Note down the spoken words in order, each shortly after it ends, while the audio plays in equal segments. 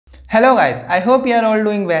Hello guys, I hope you are all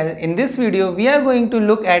doing well. In this video, we are going to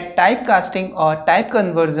look at typecasting or type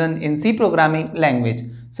conversion in C programming language.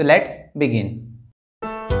 So let's begin.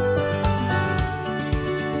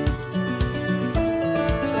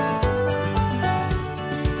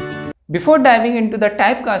 Before diving into the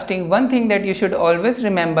typecasting, one thing that you should always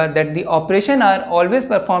remember that the operations are always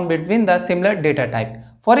performed between the similar data type.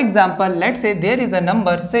 For example, let's say there is a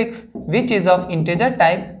number 6 which is of integer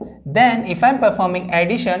type. Then if I am performing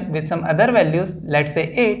addition with some other values, let's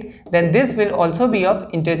say 8, then this will also be of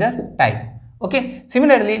integer type. Okay.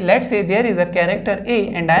 Similarly, let's say there is a character A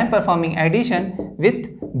and I am performing addition with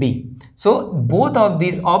B. So both of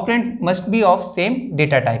these operands must be of same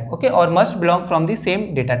data type, okay, or must belong from the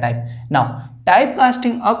same data type. Now,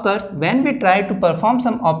 typecasting occurs when we try to perform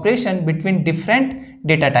some operation between different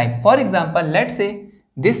data type. For example, let's say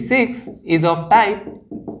this 6 is of type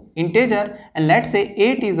integer and let's say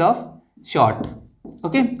 8 is of short,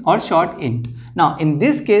 okay, or short int. Now in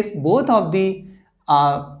this case both of the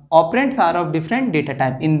operands are of different data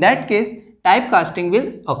type. In that case typecasting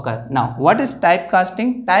will occur. Now what is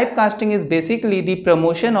typecasting? Typecasting is basically the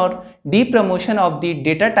promotion or depromotion of the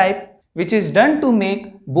data type which is done to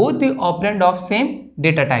make both the operand of same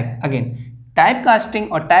data type. Again,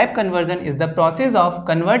 typecasting or type conversion is the process of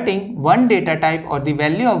converting one data type or the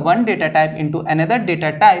value of one data type into another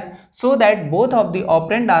data type so that both of the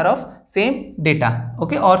operand are of same data,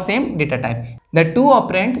 okay, or same data type. The two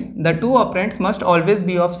operands must always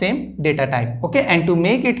be of same data type, okay, and to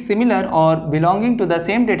make it similar or belonging to the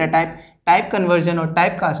same data type, type conversion or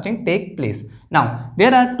typecasting take place. Now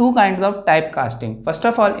there are two kinds of typecasting. First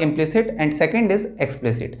of all, implicit, and second is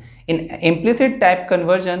explicit. In implicit type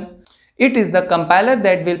conversion, it is the compiler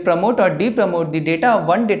that will promote or depromote the data of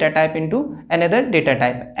one data type into another data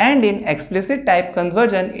type. And in explicit type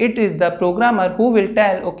conversion, it is the programmer who will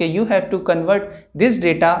tell, okay, you have to convert this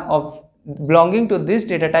data of belonging to this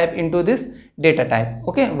data type into this data type,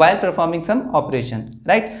 okay, while performing some operation,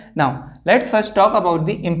 right? Now let's first talk about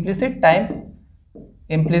the implicit type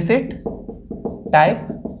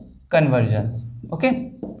conversion, okay.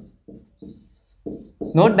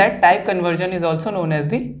 Note that type conversion is also known as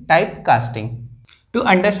the typecasting. To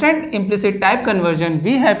understand implicit type conversion,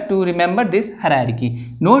 we have to remember this hierarchy.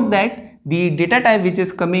 Note that the data type which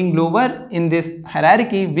is coming lower in this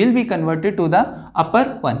hierarchy will be converted to the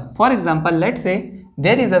upper one. For example, let's say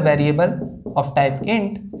there is a variable of type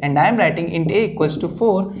int and I am writing int a equals to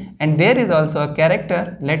 4, and there is also a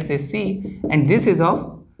character, let's say C, and this is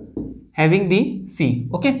of having the C,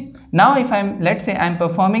 okay. Now if let's say I am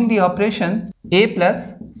performing the operation a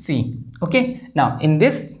plus C, okay. Now in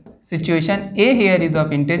this situation a here is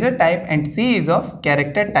of integer type and C is of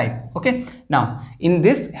character type, okay. Now in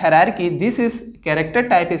this hierarchy, this is character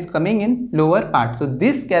type is coming in lower part, so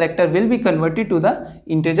this character will be converted to the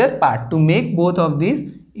integer part to make both of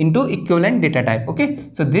these into equivalent data type, okay.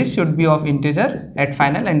 So this should be of integer at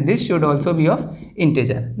final and this should also be of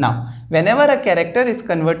integer. Now whenever a character is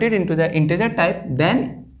converted into the integer type,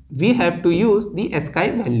 then we have to use the ASCII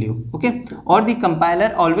value, okay, or the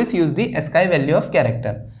compiler always use the ASCII value of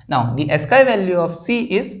character. Now the ASCII value of C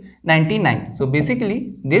is 99, so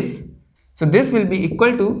basically this will be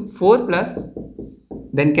equal to 4 plus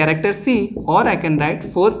then character C, or I can write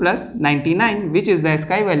 4 plus 99, which is the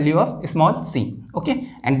ASCII value of small c,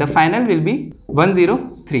 okay, and the final will be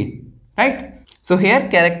 103, right? So here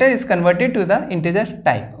character is converted to the integer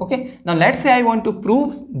type, okay. Now let's say I want to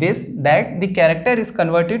prove this, that the character is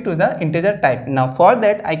converted to the integer type. Now for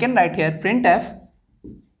that I can write here printf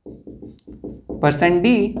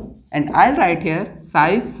 %d and I'll write here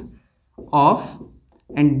size of,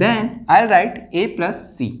 and then I'll write a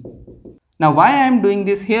plus c. Now why I am doing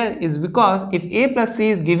this here is because if a plus c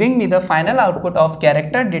is giving me the final output of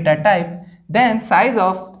character data type, then size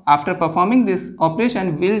of after performing this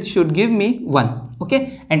operation should give me 1,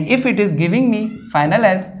 okay, and if it is giving me final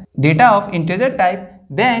as data of integer type,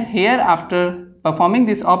 then here after performing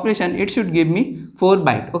this operation it should give me 4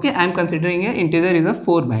 byte, okay. I am considering a integer is a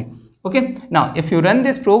 4 byte, okay. Now if you run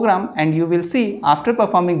this program and you will see after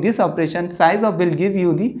performing this operation size of will give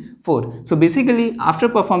you the 4. So basically after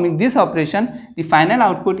performing this operation the final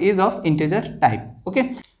output is of integer type,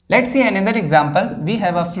 okay. Let's see another example. We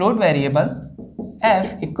have a float variable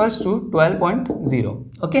f equals to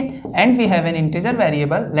 12.0, okay, and we have an integer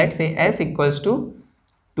variable, let's say s equals to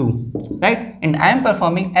 2, right, and I am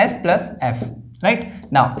performing s plus f, right.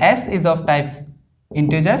 Now s is of type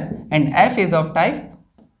integer and f is of type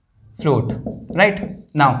float, right.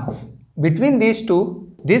 Now between these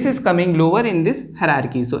two, this is coming lower in this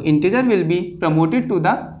hierarchy, so integer will be promoted to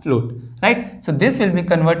the float, right. So this will be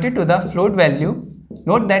converted to the float value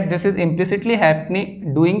Note that this is implicitly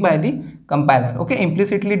doing by the compiler, okay,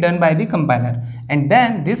 implicitly done by the compiler. And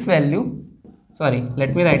then this value, sorry,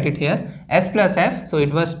 let me write it here, s plus f, so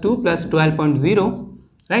it was 2 plus 12.0,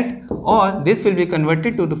 right? Or this will be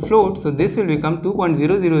converted to the float, so this will become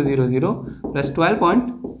 2.0000 plus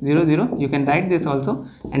 12.00, you can write this also,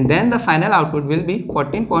 and then the final output will be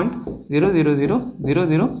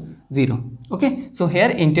 14.000000. Okay, so here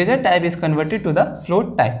integer type is converted to the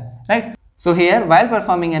float type, right? So here while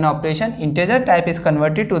performing an operation, integer type is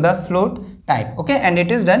converted to the float type, okay, and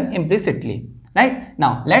it is done implicitly, right?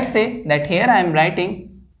 Now let's say that here I am writing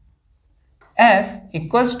f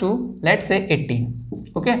equals to, let's say,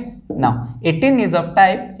 18, okay. Now 18 is of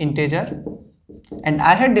type integer and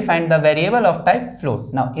I had defined the variable of type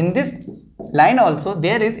float. Now in this line also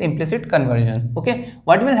there is implicit conversion, okay.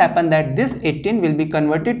 What will happen that this 18 will be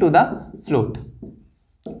converted to the float.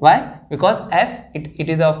 Why? Because f it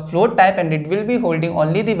is of float type and it will be holding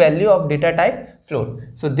only the value of data type float.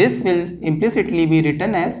 So this will implicitly be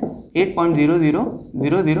written as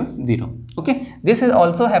 8.00000. Okay, this is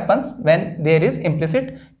also happens when there is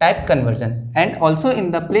implicit type conversion. And also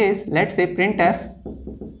in the place, let's say printf,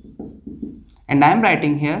 and I am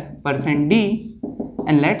writing here %d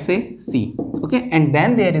and let's say c, okay, and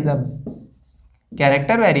then there is a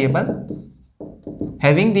character variable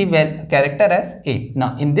having the character as a.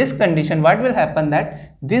 Now in this condition what will happen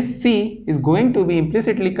that this c is going to be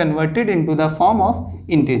implicitly converted into the form of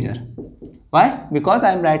integer. Why? Because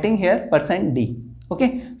I am writing here %d,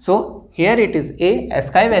 okay. So here it is a,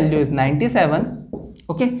 ASCII value is 97,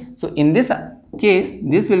 okay. So in this case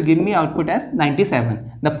this will give me output as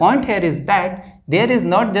 97. The point here is that there is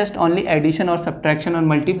not just only addition or subtraction or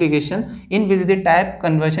multiplication in which the type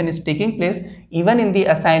conversion is taking place. Even in the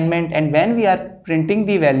assignment and when we are printing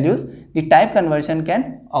the values, the type conversion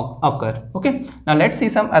can occur, okay. Now let's see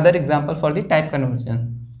some other example for the type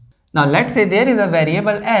conversion. Now let's say there is a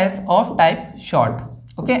variable s of type short,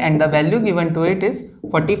 okay, and the value given to it is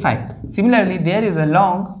 45. Similarly there is a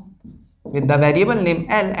long with the variable name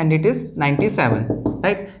L and it is 97,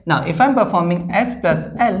 right? Now if I am performing s plus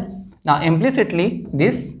L, now implicitly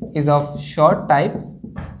this is of short type,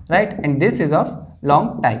 right, and this is of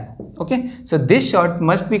long type, okay. So this short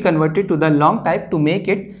must be converted to the long type to make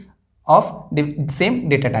it of the same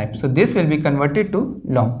data type. So this will be converted to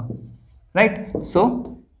long, right?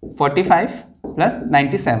 So 45 plus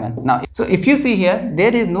 97. Now so if you see here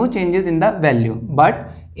there is no changes in the value, but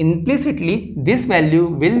implicitly this value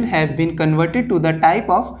will have been converted to the type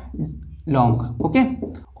of long, okay.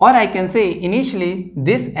 Or I can say initially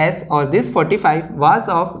this s or this 45 was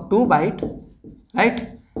of 2 byte, right?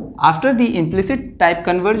 After the implicit type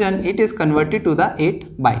conversion it is converted to the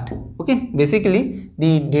 8 byte, okay. Basically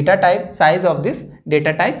the data type size of this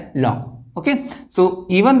data type long, okay. So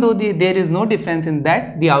even though there is no difference in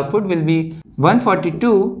that, the output will be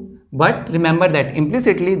 142, but remember that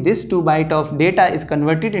implicitly this 2 byte of data is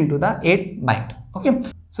converted into the 8 byte, okay.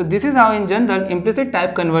 So this is how in general implicit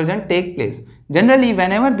type conversion take place. Generally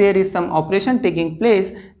whenever there is some operation taking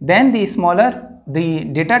place, then the smaller the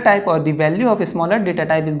data type or the value of a smaller data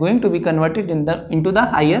type is going to be converted into the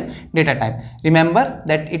higher data type. Remember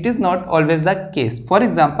that it is not always the case. For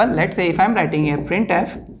example, let's say if I am writing here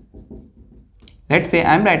printf, let's say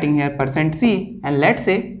I am writing here %c and let's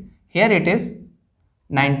say here it is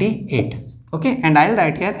 98, okay, and I'll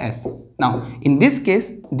write here s. Now in this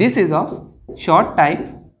case this is of short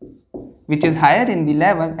type which is higher in the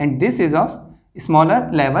level and this is of smaller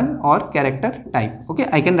level or character type, okay.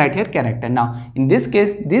 I can write here character. Now in this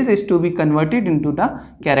case this is to be converted into the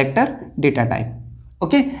character data type,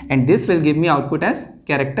 okay, and this will give me output as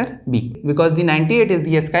character B because the 98 is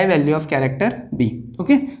the ASCII value of character B,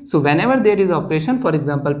 okay. So whenever there is operation, for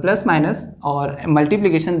example plus minus or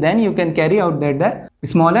multiplication, then you can carry out that the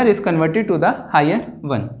smaller is converted to the higher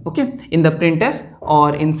one, okay. In the printf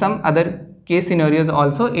or in some other case scenarios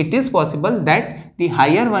also it is possible that the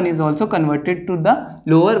higher one is also converted to the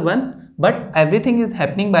lower one, but everything is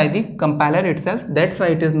happening by the compiler itself. That's why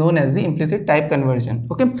it is known as the implicit type conversion,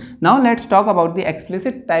 okay. Now let's talk about the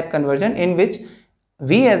explicit type conversion, in which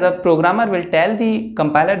we as a programmer will tell the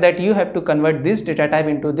compiler that you have to convert this data type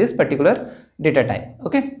into this particular data type,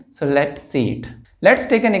 okay. So let's see it. Let's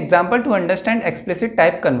take an example to understand explicit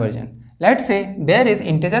type conversion. Let's say there is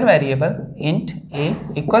integer variable int a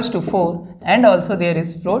equals to 4 and also there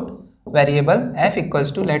is float variable f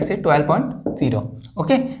equals to, let's say, 12.0,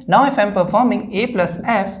 okay. Now if I am performing a plus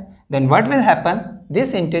f, then what will happen?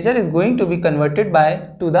 This integer is going to be converted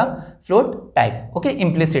to the float type, okay,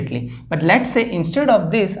 implicitly. But let's say instead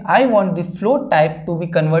of this I want the float type to be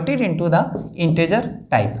converted into the integer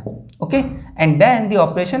type, okay, and then the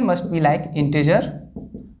operation must be like integer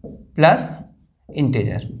plus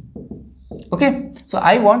integer. Okay, so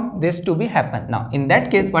I want this to be happen. Now in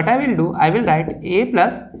that case, what I will do, I will write a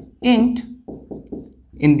plus int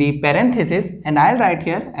in the parenthesis and I'll write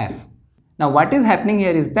here f. Now what is happening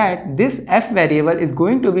here is that this f variable is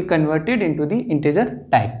going to be converted into the integer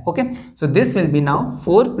type. Okay, so this will be now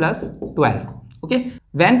 4 plus 12. Okay,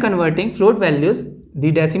 when converting float values,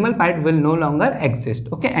 the decimal part will no longer exist.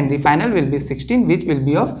 Okay, and the final will be 16, which will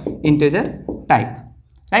be of integer type.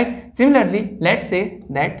 Right, similarly, let's say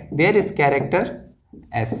that there is character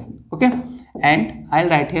s. Okay, and I'll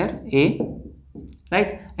write here a,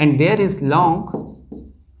 right, and there is long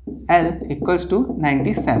l equals to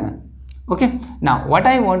 97. Okay, now what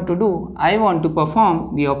I want to do, I want to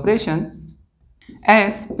perform the operation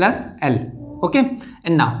s plus l. Okay,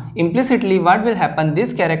 and now implicitly what will happen,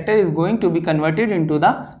 this character is going to be converted into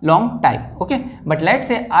the long type. Okay, but let's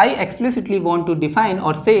say I explicitly want to define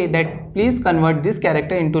or say that please convert this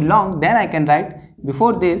character into long, then I can write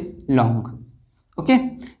before this long.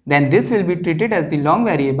 Okay, then this will be treated as the long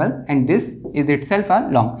variable and this is itself a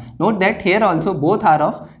long. Note that here also both are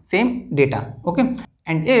of same data. Okay,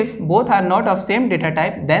 and if both are not of same data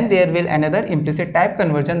type, then there will another implicit type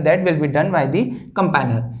conversion that will be done by the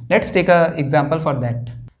compiler. Let's take an example for that.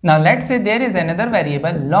 Now let's say there is another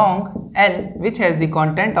variable long l which has the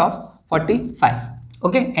content of 45.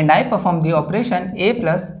 Okay, and I perform the operation a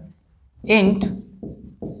plus int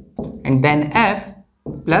and then f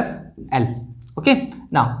plus l. Okay,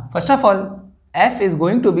 now first of all f is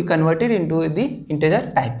going to be converted into the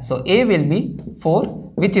integer type. So a will be 4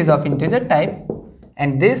 which is of integer type,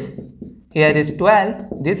 and this here is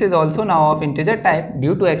 12, this is also now of integer type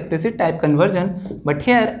due to explicit type conversion, but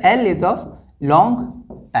here l is of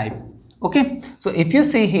long type. Okay, so if you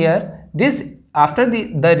see here, this after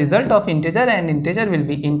the result of integer and integer will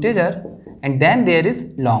be integer and then there is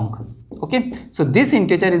long. Okay, so this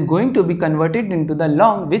integer is going to be converted into the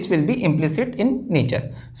long which will be implicit in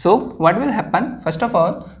nature. So what will happen, first of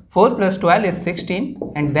all 4 plus 12 is 16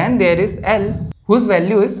 and then there is l whose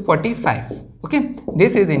value is 45. Okay,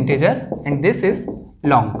 this is integer and this is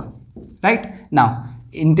long. Right, now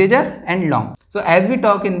integer and long. So as we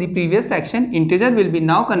talked in the previous section, integer will be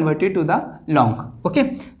now converted to the long.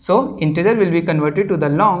 Okay, so integer will be converted to the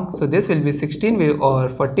long, so this will be 16 or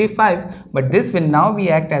 45, but this will now be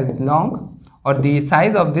act as long, or the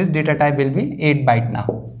size of this data type will be 8 byte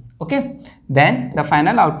now. Okay, then the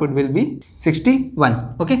final output will be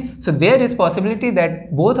 61. Okay, so there is possibility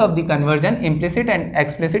that both of the conversion, implicit and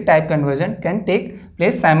explicit type conversion, can take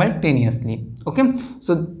place simultaneously. Okay,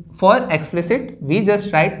 so for explicit we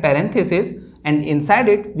just write parenthesis and inside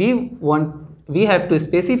it we have to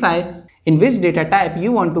specify in which data type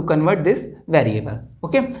you want to convert this variable.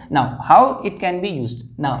 Okay, now how it can be used.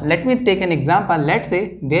 Now let me take an example. Let's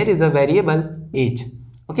say there is a variable age.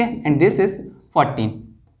 Okay, and this is 14.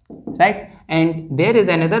 Right, and there is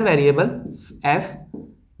another variable f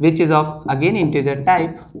which is of again integer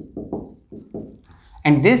type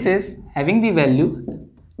and this is having the value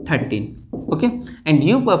 13. Okay, and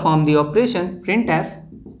you perform the operation printf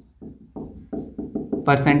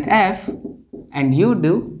 %f and you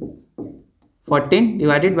do 14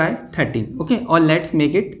 divided by 13. Okay, or let's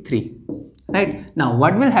make it 3. Right, now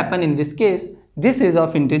what will happen in this case, this is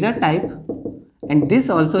of integer type and this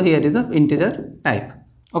also here is of integer type.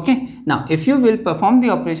 Okay, now if you will perform the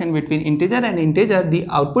operation between integer and integer, the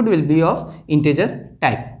output will be of integer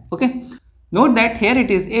type. Okay, note that here it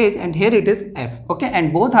is age and here it is f. Okay,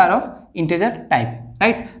 and both are of integer type.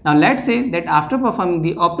 Right, now let's say that after performing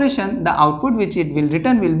the operation, the output which it will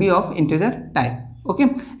return will be of integer type. Okay,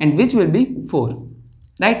 and which will be 4.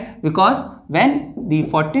 Right, because when the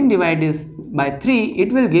 14 divided by 3,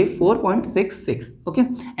 it will give 4.66. Okay,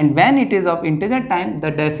 and when it is of integer type,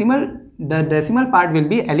 the decimal part will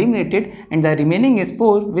be eliminated and the remaining is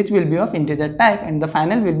 4 which will be of integer type and the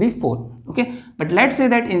final will be 4. Okay, but let's say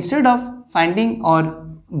that instead of finding or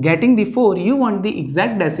getting the 4, you want the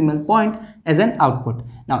exact decimal point as an output.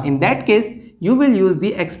 Now in that case you will use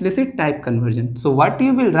the explicit type conversion. So what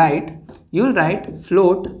you will write, you will write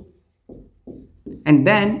float and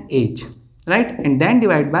then age, right, and then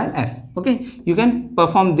divide by f. Okay, you can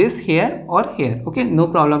perform this here or here. Okay, no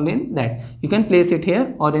problem in that. You can place it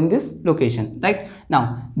here or in this location. Right,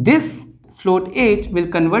 now this float age will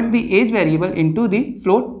convert the age variable into the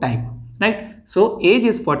float type. Right, so age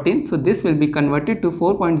is 14, so this will be converted to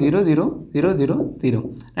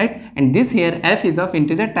 4.00000. Right, and this here f is of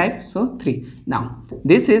integer type, so 3. Now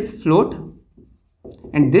this is float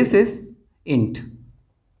and this is int.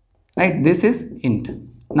 Right, this is int.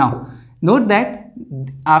 Now note that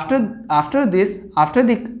after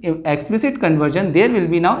the explicit conversion, there will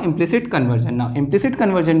be now implicit conversion. Now implicit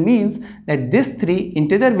conversion means that this 3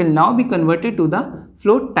 integer will now be converted to the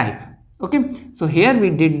float type. Okay, so here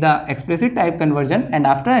we did the explicit type conversion, and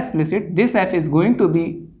after explicit, this f is going to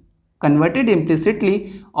be converted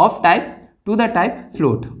implicitly of type to the type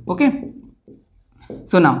float. Okay,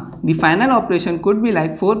 so now the final operation could be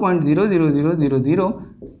like 4.00000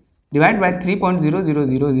 divided by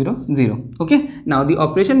 3.00000. Okay, now the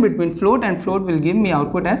operation between float and float will give me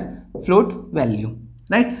output as float value,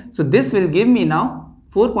 right? So this will give me now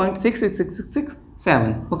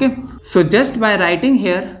 4.66667. Okay, so just by writing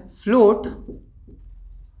here float,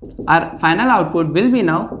 our final output will be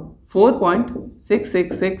now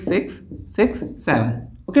 4.66667.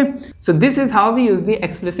 Okay, so this is how we use the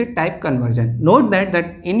explicit type conversion. Note that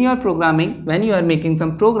in your programming, when you are making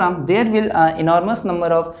some program, there will enormous number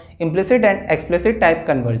of implicit and explicit type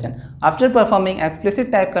conversion. After performing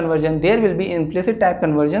explicit type conversion, there will be implicit type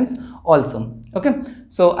conversions also. Okay,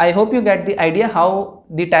 so I hope you get the idea how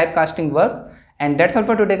the typecasting works. And that's all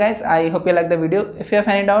for today, guys. I hope you like the video. If you have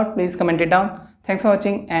any doubt, please comment it down. Thanks for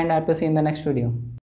watching, and I will see you in the next video.